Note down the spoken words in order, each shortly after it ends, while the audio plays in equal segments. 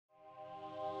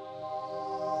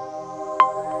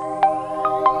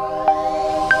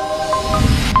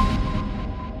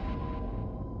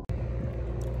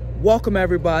Welcome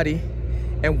everybody,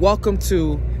 and welcome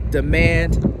to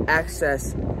Demand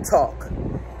Access Talk.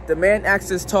 Demand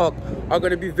Access Talk are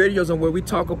going to be videos on where we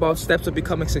talk about steps of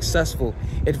becoming successful,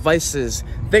 advices,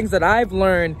 things that I've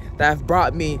learned that have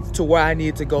brought me to where I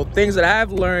need to go, things that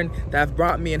I've learned that have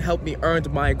brought me and helped me earn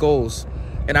my goals.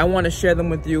 And I want to share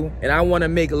them with you, and I want to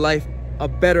make life a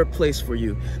better place for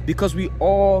you, because we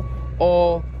all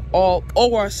owe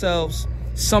ourselves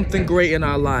something great in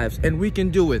our lives, and we can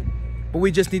do it, but we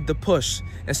just need the push.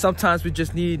 And sometimes we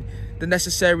just need the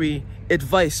necessary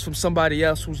advice from somebody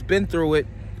else who's been through it,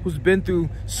 who's been through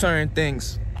certain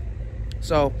things.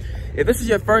 So if this is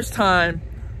your first time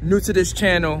new to this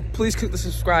channel, please click the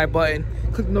subscribe button,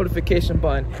 click the notification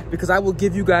button, because I will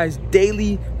give you guys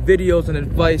daily videos and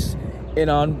advice and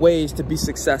on ways to be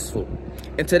successful.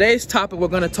 And today's topic we're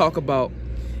going to talk about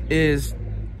is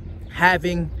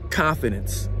having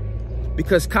confidence,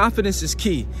 because confidence is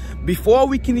key. Before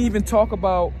we can even talk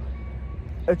about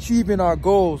achieving our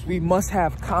goals, we must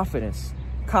have confidence.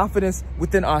 Confidence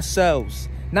within ourselves,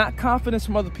 not confidence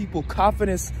from other people,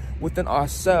 confidence within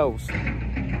ourselves.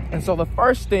 And so the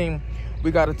first thing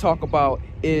we got to talk about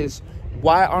is,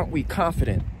 why aren't we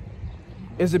confident?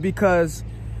 Is it because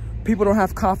people don't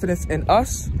have confidence in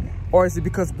us, or is it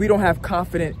because we don't have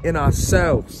confidence in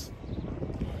ourselves?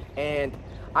 And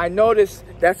I noticed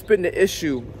that's been the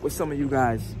issue with some of you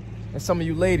guys and some of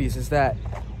you ladies, is that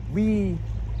we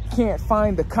can't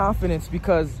find the confidence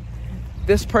because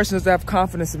this person doesn't have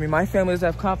confidence in me, my family doesn't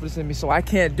have confidence in me, so I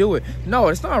can't do it. No,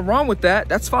 it's not wrong with that.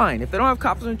 That's fine. If they don't have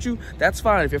confidence in you, that's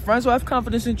fine. If your friends don't have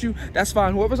confidence in you, that's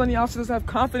fine. Whoever's on the outside doesn't have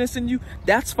confidence in you,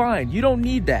 that's fine. You don't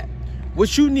need that.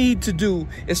 What you need to do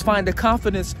is find the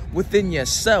confidence within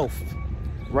yourself,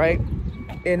 right?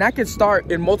 And that can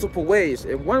start in multiple ways.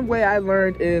 And one way I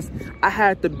learned is I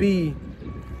had to be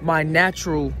my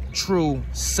natural, true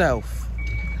self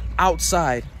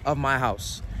outside of my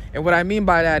house. And what I mean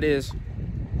by that is,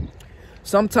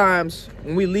 sometimes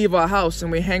when we leave our house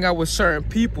and we hang out with certain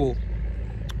people,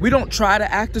 we don't try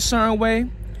to act a certain way,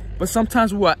 but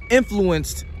sometimes we are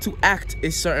influenced to act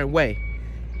a certain way,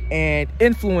 and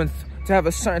influenced to have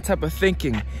a certain type of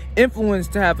thinking,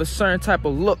 influenced to have a certain type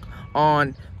of look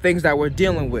on things that we're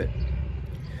dealing with.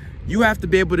 You have to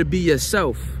be able to be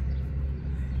yourself.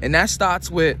 And that starts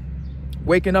with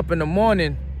waking up in the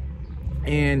morning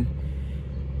and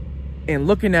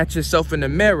looking at yourself in the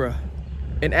mirror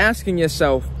and asking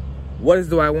yourself, what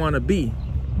do I want to be?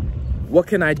 What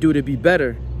can I do to be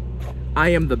better? I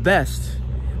am the best.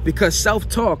 Because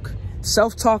self-talk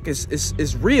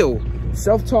is real.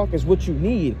 Self-talk is what you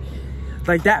need.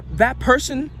 Like that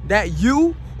person, that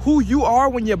you, who you are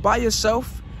when you're by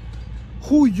yourself,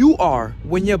 who you are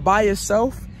when you're by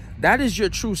yourself, that is your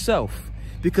true self.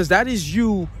 Because that is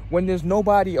you when there's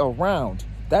nobody around.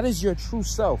 That is your true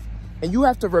self. And you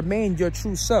have to remain your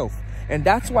true self. And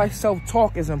that's why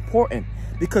self-talk is important,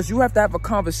 because you have to have a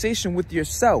conversation with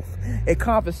yourself, a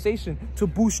conversation to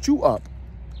boost you up,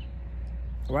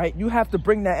 right? You have to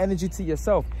bring that energy to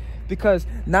yourself, because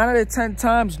 9 out of 10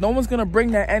 times, no one's going to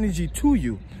bring that energy to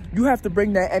you. You have to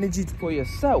bring that energy for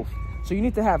yourself. So you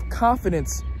need to have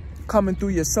confidence coming through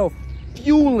yourself,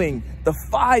 fueling the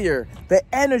fire, the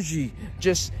energy,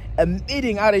 just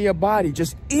emitting out of your body,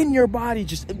 just in your body,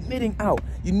 just emitting out.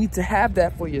 You need to have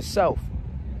that for yourself.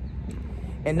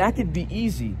 And that could be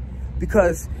easy,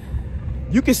 because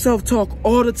you can self-talk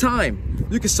all the time.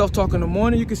 You can self-talk in the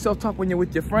morning. You can self-talk when you're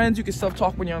with your friends. You can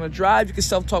self-talk when you're on a drive. You can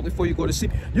self-talk before you go to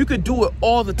sleep. You can do it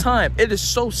all the time. It is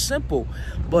so simple,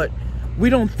 but we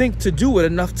don't think to do it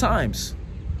enough times.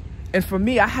 And for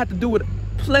me, I had to do it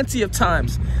plenty of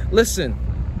times. Listen,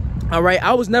 all right,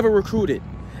 I was never recruited.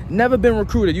 Never been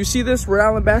recruited. You see this, Rhode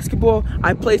Island basketball,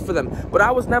 I played for them, but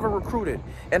I was never recruited.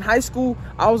 In high school,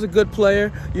 I was a good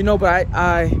player, you know, but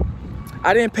I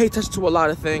didn't pay attention to a lot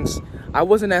of things. I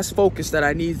wasn't as focused that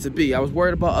I needed to be. I was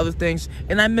worried about other things,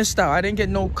 and I missed out. I didn't get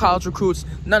no college recruits,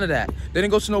 none of that.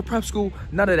 Didn't go to no prep school,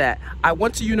 none of that. I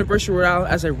went to University of Rhode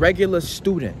Island as a regular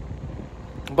student.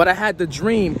 But I had the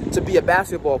dream to be a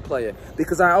basketball player,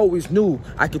 because I always knew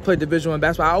I could play Division I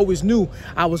basketball. I always knew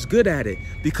I was good at it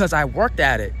because I worked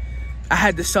at it. I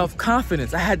had the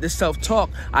self-confidence. I had the self-talk.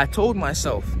 I told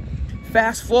myself.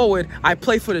 Fast forward, I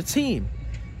played for the team.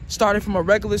 Started from a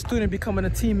regular student, becoming a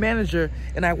team manager,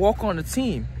 and I walk on the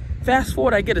team. Fast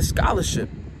forward, I get a scholarship.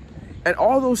 And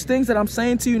all those things that I'm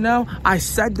saying to you now, I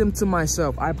said them to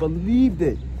myself. I believed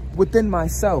it within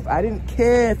myself. I didn't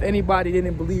care if anybody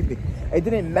didn't believe me. It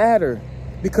didn't matter,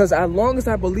 because as long as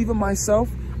I believe in myself,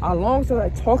 as long as I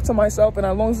talk to myself, and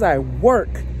as long as I work,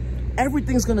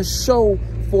 everything's gonna show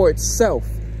for itself.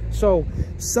 So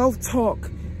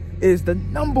self-talk is the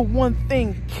 #1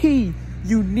 thing key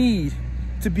you need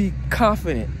to be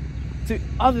confident. To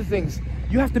other things,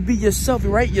 you have to be yourself,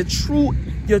 right? Your true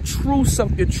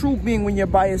self, your true being when you're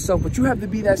by yourself. But you have to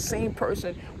be that same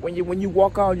person when you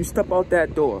walk out, you step out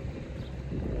that door.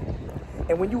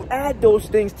 And when you add those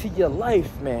things to your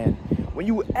life, man, when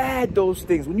you add those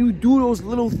things, when you do those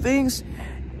little things,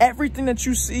 everything that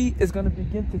you see is going to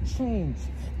begin to change.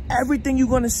 Everything you're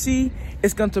going to see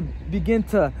is going to begin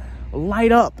to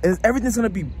light up, and everything's going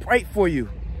to be bright for you.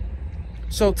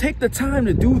 So take the time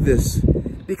to do this,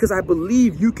 because I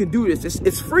believe you can do this.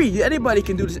 It's free. Anybody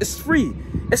can do this. It's free.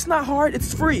 It's not hard.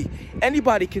 It's free.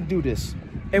 Anybody can do this.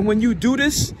 And when you do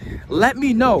this, let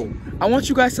me know. I want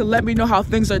you guys to let me know how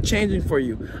things are changing for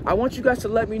you. I want you guys to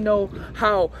let me know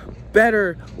how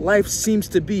better life seems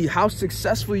to be, how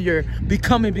successful you're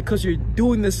becoming because you're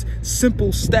doing this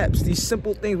simple steps, these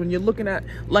simple things, when you're looking at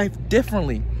life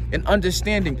differently and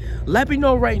understanding. Let me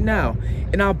know right now,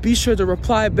 and I'll be sure to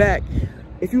reply back.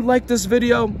 If you like this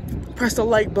video, press the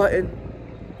like button,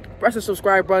 press the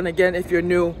subscribe button again if you're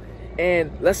new,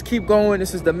 and let's keep going.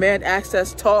 This is Demand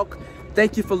Access Talk.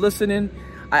 Thank you for listening.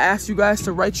 I ask you guys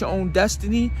to write your own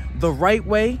destiny the right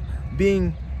way,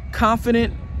 being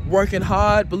confident, working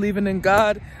hard, believing in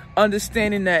God,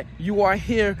 understanding that you are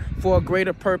here for a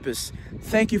greater purpose.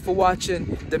 Thank you for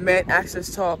watching Demand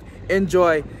Access Talk.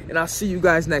 Enjoy, and I'll see you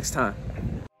guys next time.